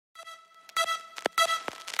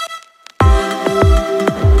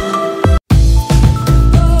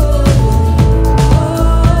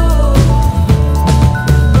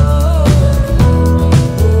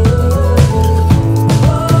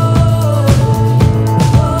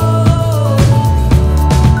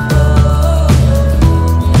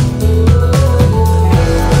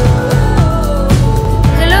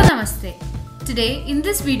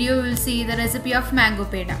see the recipe of mango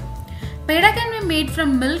peda. Peda can be made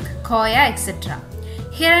from milk, khoya, etc.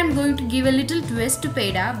 Here I am going to give a little twist to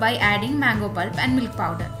peda by adding mango pulp and milk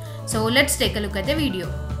powder. So let's take a look at the video.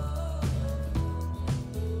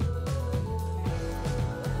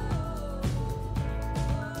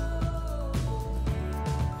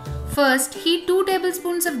 First, heat 2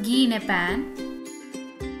 tablespoons of ghee in a pan.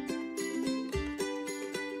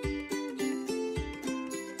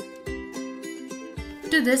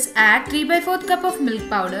 To this, add 3/4 cup of milk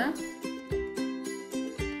powder,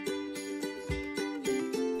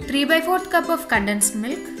 3/4 cup of condensed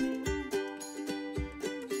milk,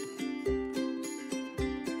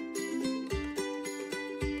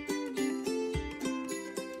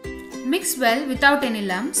 mix well without any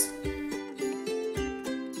lumps.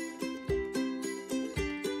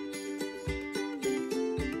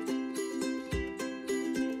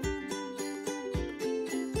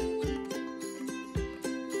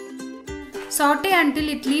 Saute until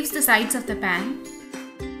it leaves the sides of the pan.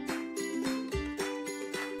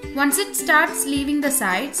 Once it starts leaving the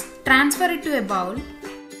sides, transfer it to a bowl.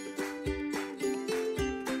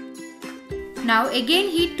 Now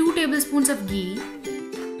again heat 2 tablespoons of ghee.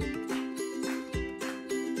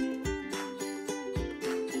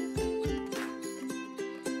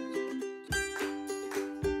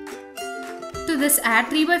 To this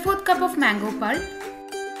add 3/4 cup of mango pulp,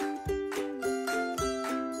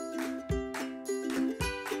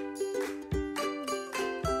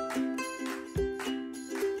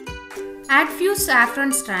 add few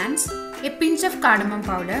saffron strands, a pinch of cardamom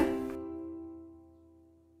powder.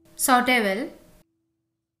 Saute well.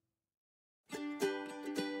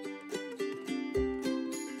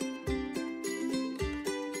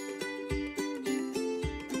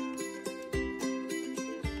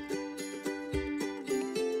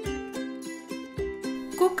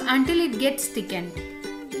 Cook until it gets thickened.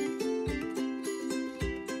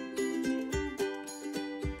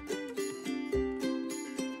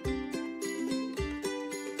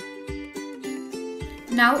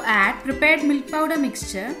 Now add prepared milk powder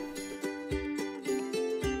mixture.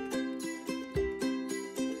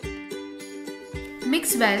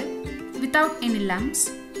 Mix well without any lumps.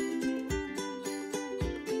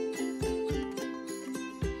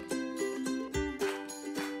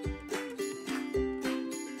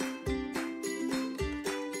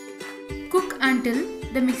 Cook until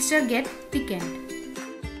the mixture gets thickened.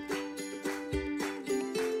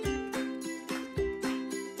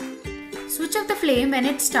 Switch off the flame when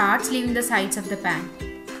it starts leaving the sides of the pan.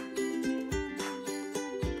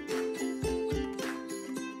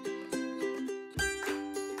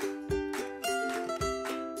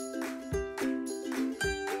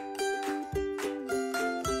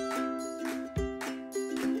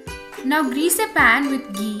 Now grease a pan with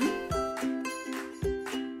ghee.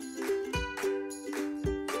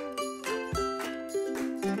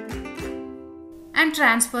 And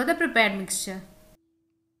transfer the prepared mixture.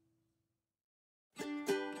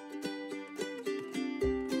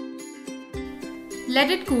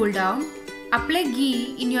 Let it cool down. Apply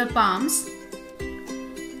ghee in your palms.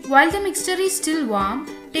 While the mixture is still warm,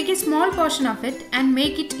 take a small portion of it and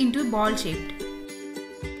make it into ball shaped.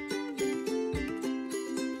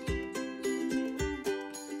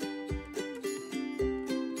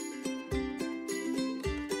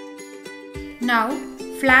 Now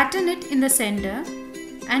flatten it in the center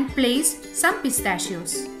and place some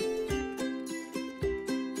pistachios.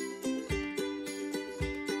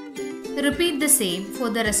 Repeat the same for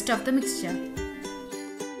the rest of the mixture.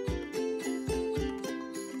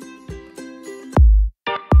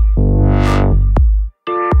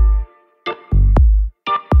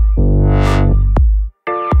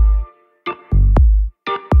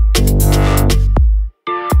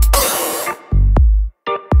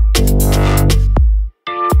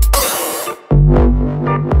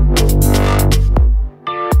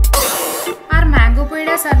 Our mango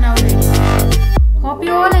pedas are now ready. Hope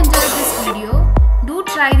you all enjoyed this video. Do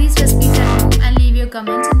try these recipes at home and leave your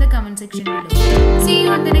comments in the comment section below. See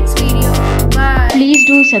you in the next video. Bye. Please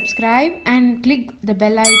do subscribe and click the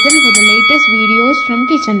bell icon for the latest videos from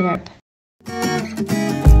Kitchen Web.